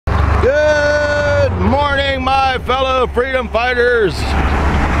Good morning, my fellow freedom fighters,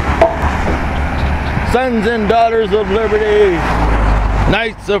 sons and daughters of liberty,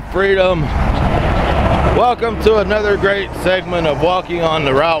 knights of freedom. Welcome to another great segment of walking on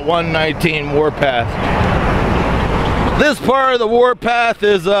the Route 119 warpath. This part of the warpath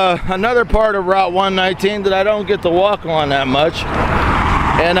is another part of Route 119 that I don't get to walk on that much,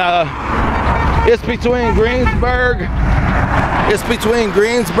 and it's between Greensburg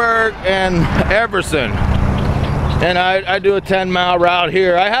and Everson, and I do a 10-mile route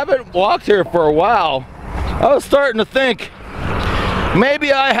here. I haven't walked here for a while. I was starting to think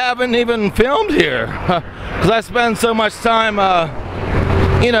maybe I haven't even filmed here because I spend so much time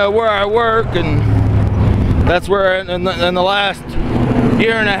you know, where I work, and that's where in the last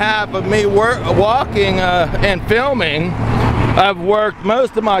year and a half of me walking and filming, I've worked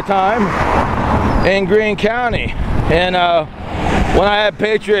most of my time in Greene County. And when I had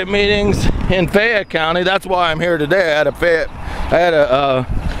Patriot meetings in Fayette County, that's why I'm here today. I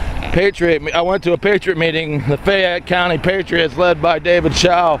went to a Patriot meeting, the Fayette County Patriots, led by David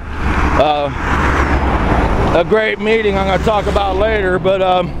Shaw. A great meeting I'm going to talk about later, but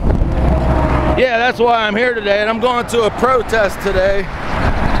yeah, that's why I'm here today. And I'm going to a protest today,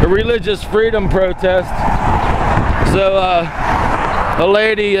 a religious freedom protest. So a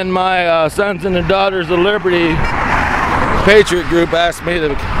lady in my Sons and the Daughters of Liberty Patriot group asked me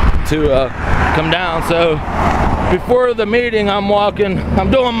to come down. So before the meeting, I'm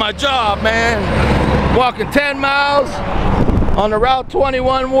doing my job, man. Walking 10 miles on the Route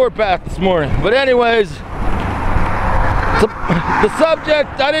 21 warpath this morning. But anyways, the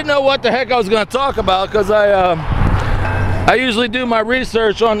subject, I didn't know what the heck I was going to talk about, because I usually do my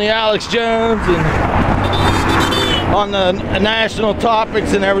research on the Alex Jones and on the national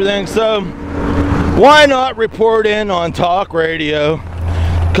topics and everything. So why not report in on talk radio,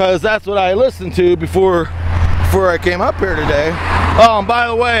 because that's what I listened to before I came up here today. Oh, and by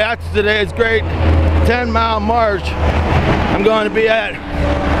the way, after today's great 10-mile march, I'm going to be at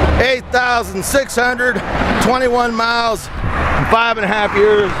 8,621 miles in 5.5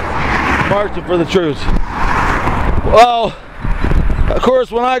 years marching for the truth. Well, of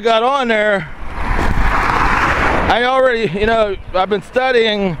course, when I got on there, I already, you know, I've been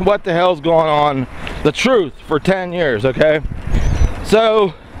studying what the hell's going on, the truth, for 10 years, okay?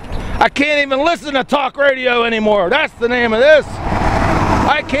 So I can't even listen to talk radio anymore. That's the name of this.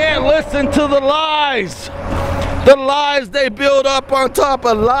 I can't listen to the lies. The lies they build up on top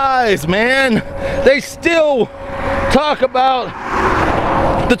of lies, man. They still talk about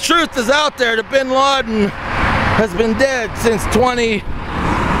the truth is out there that bin Laden has been dead since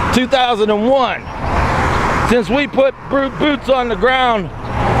 2001. Since we put boots on the ground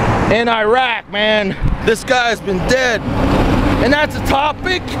in Iraq, man, this guy's been dead. And that's a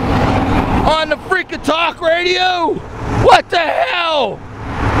topic on the freaking talk radio? What the hell?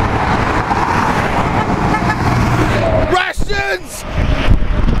 Russians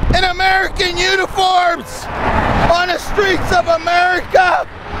in American uniforms on the streets of America,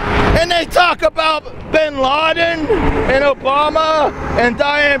 and they talk about bin Laden and Obama and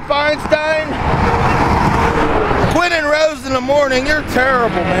Dianne Feinstein. Quinn and Rose in the morning, you're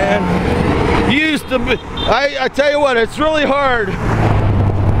terrible, man. You used to be, I tell you what, it's really hard.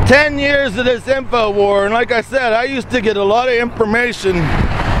 10 years of this info war, and like I said, I used to get a lot of information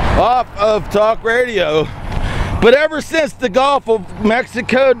off of talk radio. But ever since the Gulf of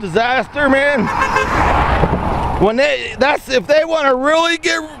Mexico disaster, man, if they want to really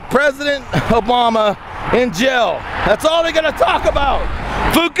get President Obama in jail, that's all they're gonna talk about.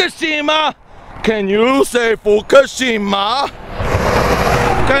 Fukushima. Can you say Fukushima?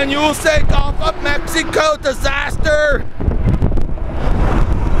 Can you say Gulf of Mexico disaster?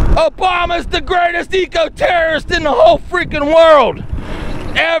 Obama's the greatest eco-terrorist in the whole freaking world,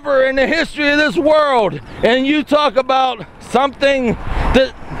 ever in the history of this world. And you talk about something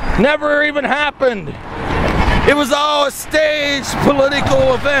that never even happened. It was all a staged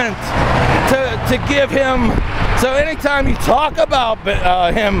political event to give him. So anytime you talk about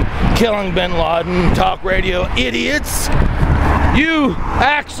him killing bin Laden, talk radio idiots, you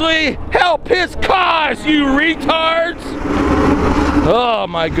actually help his cause, you retards. Oh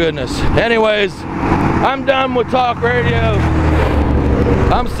my goodness. Anyways, I'm done with talk radio.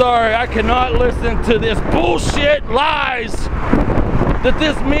 I'm sorry, I cannot listen to this bullshit lies that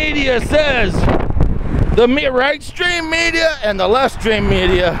this media says. The right stream media and the left stream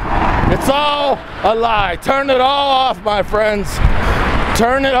media, it's all a lie. Turn it all off, my friends.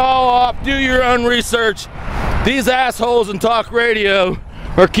 Turn it all off. Do your own research. These assholes in talk radio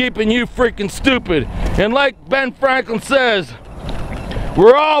are keeping you freaking stupid. And like Ben Franklin says,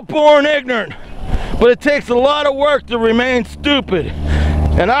 We're all born ignorant, but it takes a lot of work to remain stupid.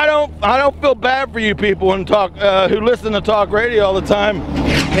 And I don't feel bad for you people who listen to talk radio all the time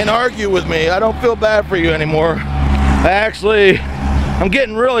and argue with me. I don't feel bad for you anymore. I'm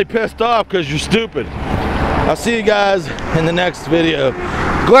getting really pissed off because you're stupid. I'll see you guys in the next video.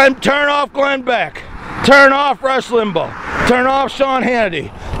 Turn off Glenn Beck. Turn off Rush Limbaugh. Turn off Sean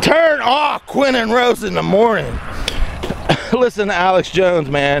Hannity. Turn off Quinn and Rose in the morning. Listen to Alex Jones,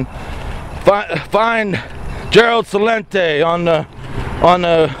 man. Find Gerald Celente on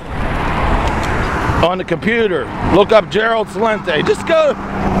the computer. Look up Gerald Celente. Just go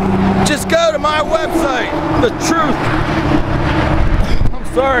to my website. The truth. I'm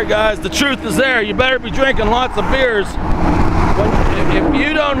sorry, guys. The truth is there. You better be drinking lots of beers. If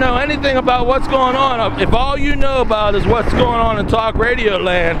you don't know anything about what's going on, if all you know about is what's going on in talk radio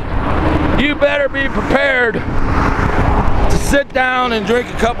land, you better be prepared to sit down and drink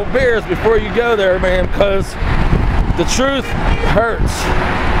a couple beers before you go there, man, because the truth hurts.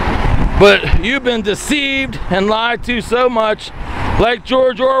 But you've been deceived and lied to so much, like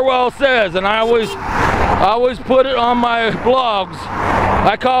George Orwell says, and I always put it on my blogs.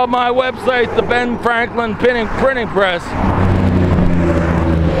 I call my website the Ben Franklin Printing Press.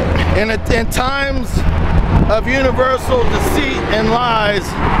 And in times of universal deceit and lies,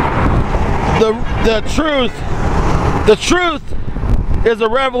 the truth is a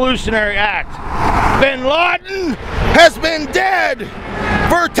revolutionary act. Bin Laden has been dead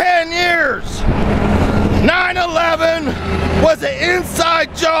for 10 years. 9/11 was an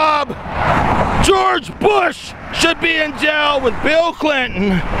inside job. George Bush should be in jail with Bill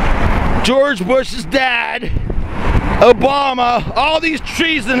Clinton, George Bush's dad, Obama, all these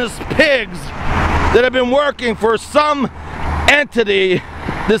treasonous pigs that have been working for some entity,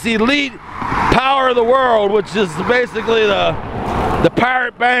 this elite power of the world, which is basically the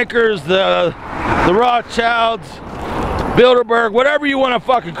pirate bankers, the Rothschilds, Bilderberg, whatever you want to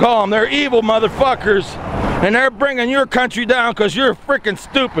fucking call them. They're evil motherfuckers, and they're bringing your country down because you're freaking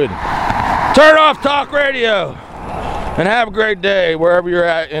stupid. Turn off talk radio and have a great day wherever you're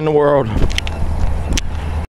at in the world.